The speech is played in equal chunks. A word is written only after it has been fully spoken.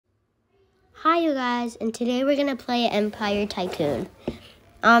Hi you guys, and today we're gonna play Empire Tycoon.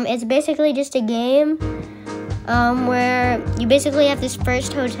 It's basically just a game where you basically have this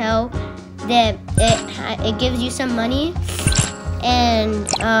first hotel that it gives you some money, and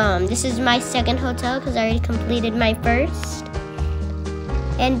this is my second hotel because I already completed my first.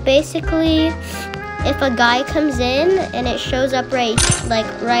 And basically, if a guy comes in and it shows up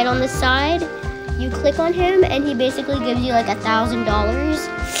right on the side, you click on him and he basically gives you like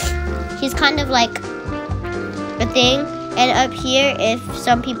 $1,000. He's kind of like a thing. And up here, if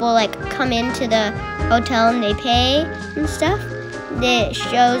some people like come into the hotel and they pay and stuff, it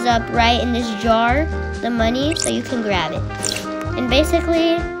shows up right in this jar, the money, so you can grab it. And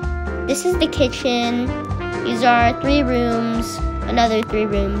basically, this is the kitchen. These are 3 rooms, another 3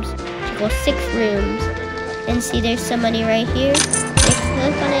 rooms, equals 6 rooms. And see, there's some money right here. I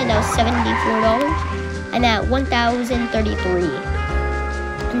click on it, that was $74. I'm at $1,033.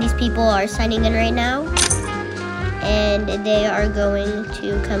 And these people are signing in right now, and they are going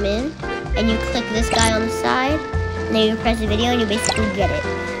to come in, and you click this guy on the side, and then you press the video and you basically get it.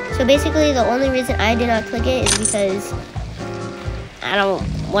 So basically the only reason I did not click it is because I don't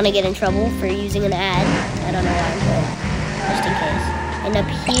want to get in trouble for using an ad. I don't know why, but just in case. And up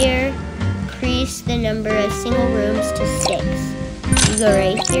here, increase the number of single rooms to 6. You go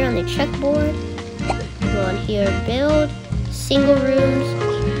right here on the checkboard, you go on here, build, single rooms.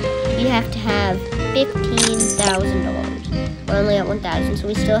 You have to have $15,000. We're only at 1,000, so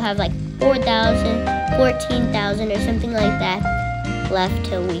we still have like 4,000, 14,000 or something like that left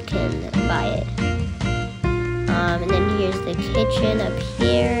till we can buy it. And then here's the kitchen up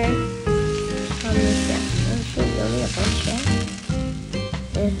here. Oh shoot, we only have 1 chef.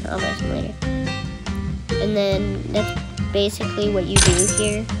 I'll buy some later. And then that's basically what you do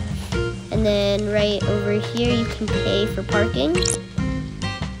here. And then right over here, you can pay for parking.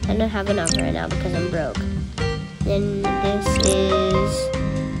 I don't have enough right now because I'm broke. Then this is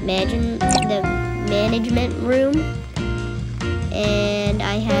the management room, and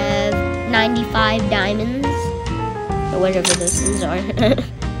I have 95 diamonds, or whatever those things are.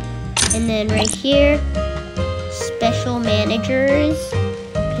 And then right here, special managers,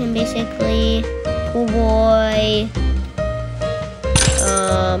 and basically pool boy,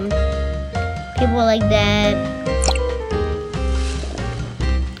 people like that.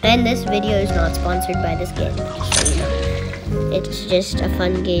 And this video is not sponsored by this game, just so you know. It's just a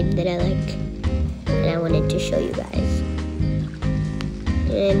fun game that I like, and I wanted to show you guys.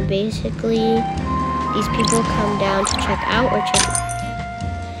 And basically, these people come down to check out or check out.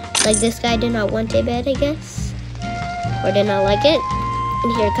 Like this guy did not want a bed, I guess, or did not like it.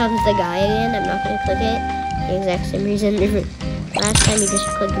 And here comes the guy again. I'm not gonna click it. The exact same reason. Last time you just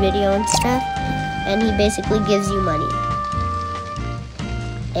click video and stuff, and he basically gives you money.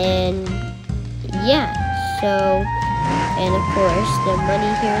 And yeah, so, and of course, the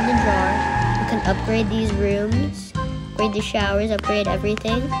money here in the jar. You can upgrade these rooms, upgrade the showers, upgrade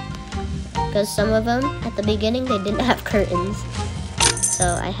everything. Because some of them, at the beginning, they didn't have curtains.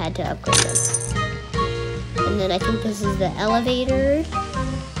 So I had to upgrade them. And then I think this is the elevator.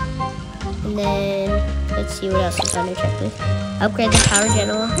 And then, let's see what else is on the checklist. Upgrade the power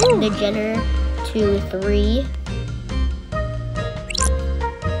generator to 3.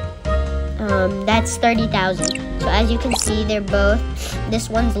 That's 30,000. So as you can see, they're both, this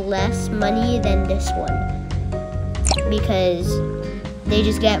one's less money than this one, because they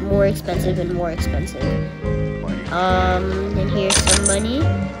just get more expensive and more expensive. And here's some money.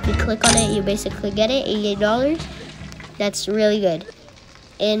 If you click on it, you basically get it, $88. That's really good.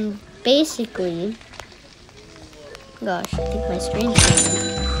 And basically, gosh, I think my screen's changing.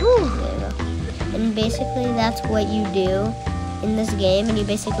 There you go. And basically, that's what you do in this game, and you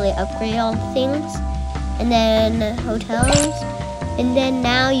basically upgrade all the things, and then hotels, and then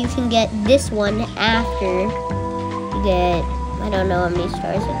now you can get this one after you get, I don't know how many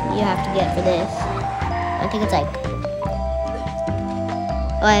stars you have to get for this. I think it's like,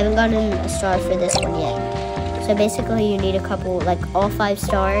 oh, I haven't gotten a star for this one yet. So basically you need a couple, like all 5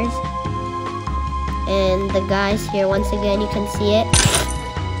 stars. And the guys here, once again, you can see it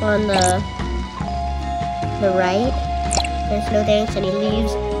on the right. There's no thanks, and he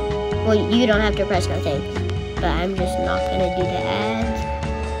leaves. Well, you don't have to press no thanks, but I'm just not gonna do the ads.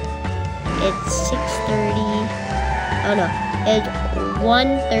 It's 6:30. Oh no, it's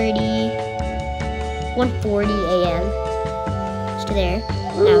 1:40 a.m. Just there.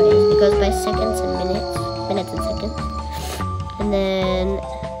 Nowadays, it goes by seconds and minutes and seconds. And then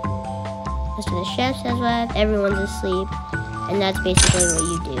most of the chefs has left. Everyone's asleep, and that's basically what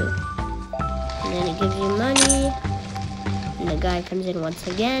you do. And then it gives you money. And the guy comes in once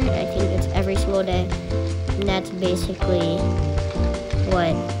again. I think it's every single day. And that's basically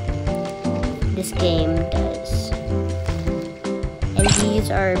what this game does. And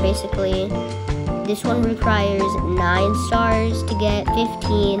these are basically, this one requires 9 stars to get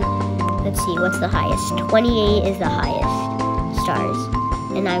 15. Let's see, what's the highest? 28 is the highest stars.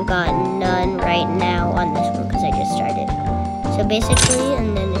 And I've got none right now on this one because I just started. So basically,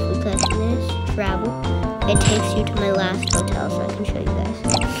 and then if we click this, travel, it takes you to my last hotel, so I can show you guys.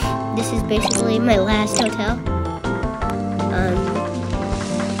 This is basically my last hotel.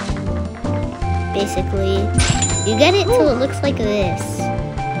 Basically, you get it till it looks like this.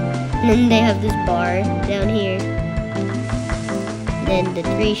 And then they have this bar down here. Then the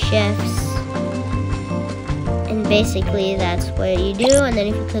 3 chefs. And basically that's what you do. And then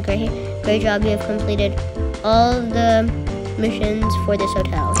if you click right here, great job, you have completed all the missions for this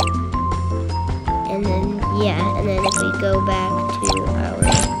hotel. And then, yeah, and then if we go back to our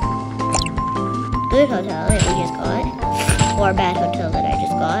good hotel that we just got, or bad hotel that I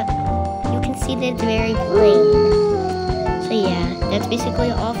just got, you can see that it's very plain. So yeah, that's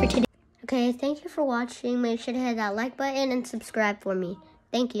basically all for today. Okay, thank you for watching. Make sure to hit that like button and subscribe for me.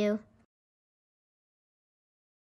 Thank you.